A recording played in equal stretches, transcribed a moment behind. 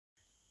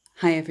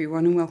Hi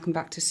everyone and welcome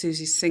back to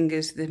Susie's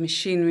Singers. The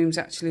machine room's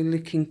actually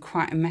looking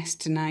quite a mess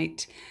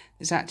tonight.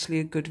 There's actually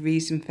a good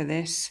reason for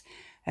this.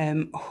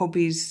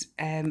 Hubby's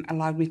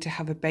allowed me to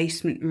have a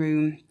basement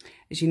room.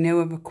 As you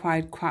know, I've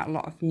acquired quite a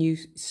lot of new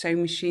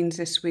sewing machines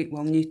this week.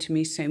 Well, new to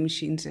me sewing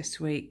machines this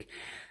week.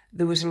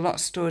 There was a lot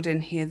stored in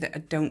here that I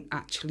don't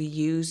actually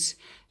use.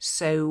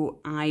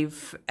 So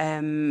I've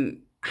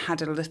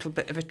had a little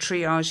bit of a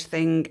triage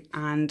thing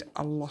and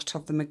a lot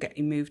of them are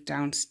getting moved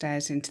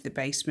downstairs into the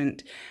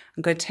basement.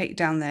 I'm going to take you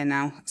down there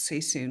now. I'll see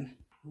you soon.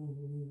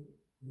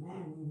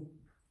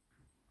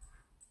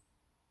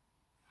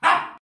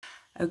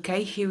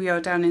 Okay, here we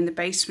are down in the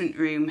basement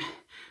room.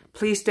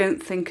 Please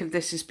don't think of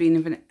this as being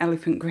an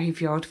elephant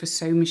graveyard for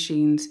sewing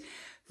machines.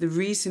 The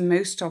reason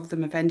most of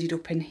them have ended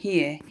up in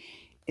here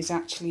is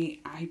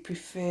actually I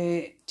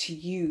prefer to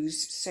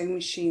use sewing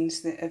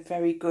machines that are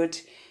very good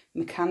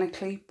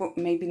mechanically but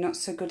maybe not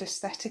so good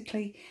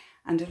aesthetically,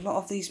 and a lot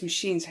of these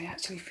machines I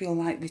actually feel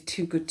like they're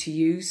too good to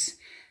use.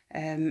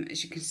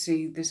 As you can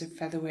see, there's a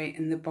featherweight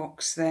in the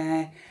box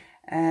there.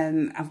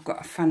 I've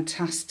got a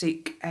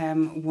fantastic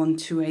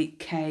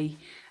 128K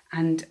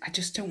and I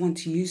just don't want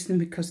to use them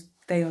because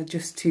they are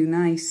just too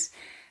nice.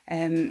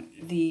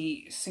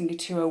 The Singer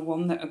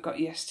 201 that I got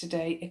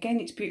yesterday, again,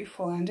 it's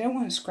beautiful and I don't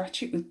want to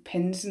scratch it with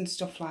pins and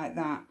stuff like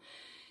that.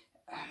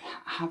 I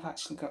have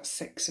actually got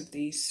 6 of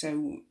these,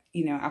 so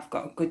you know I've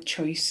got a good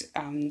choice.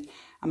 I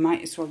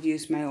might as well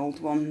use my old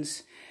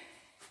ones.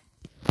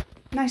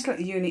 Nice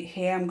little unit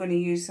here. I'm going to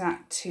use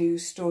that to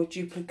store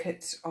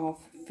duplicates of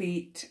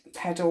feet,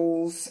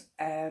 pedals,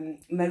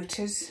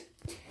 motors.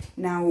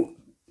 Now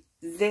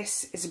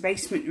this is a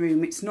basement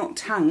room, it's not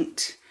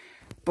tanked,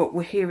 but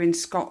we're here in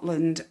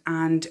Scotland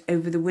and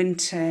over the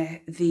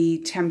winter the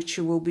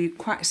temperature will be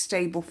quite a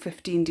stable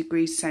 15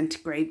 degrees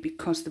centigrade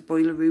because the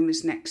boiler room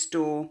is next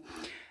door.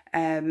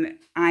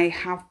 I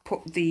have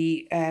put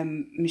the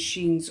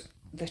machines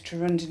that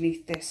are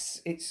underneath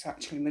this, it's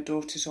actually my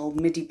daughter's old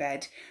midi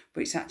bed,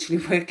 but it's actually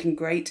working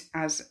great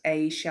as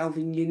a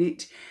shelving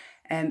unit.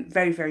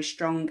 Very, very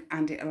strong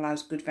and it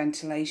allows good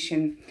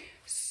ventilation.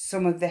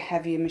 Some of the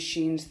heavier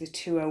machines, the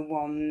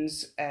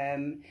 201s,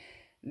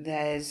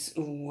 there's,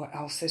 what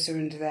else is there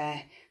under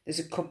there? There's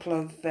a couple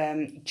of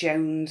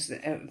Jones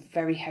that are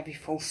very heavy,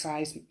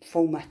 full-size,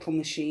 full metal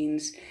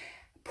machines.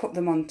 Put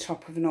them on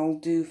top of an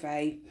old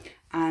duvet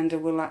and I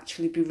will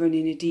actually be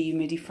running a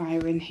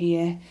dehumidifier in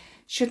here.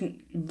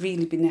 Shouldn't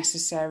really be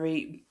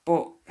necessary,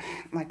 but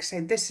like I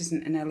said, this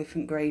isn't an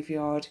elephant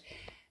graveyard.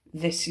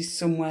 This is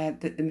somewhere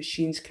that the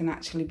machines can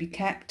actually be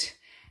kept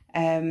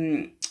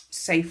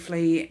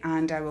safely,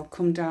 and I will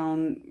come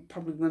down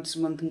probably once a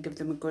month and give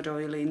them a good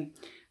oiling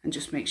and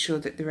just make sure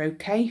that they're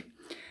okay.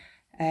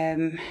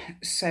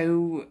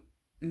 So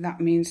that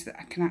means that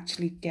I can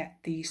actually get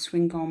the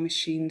swing arm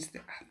machines.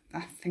 That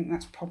I think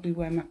that's probably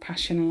where my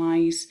passion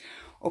lies,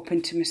 up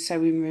into my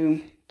sewing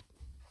room.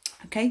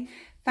 Okay,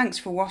 thanks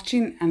for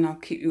watching and I'll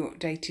keep you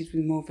updated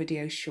with more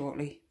videos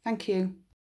shortly. Thank you.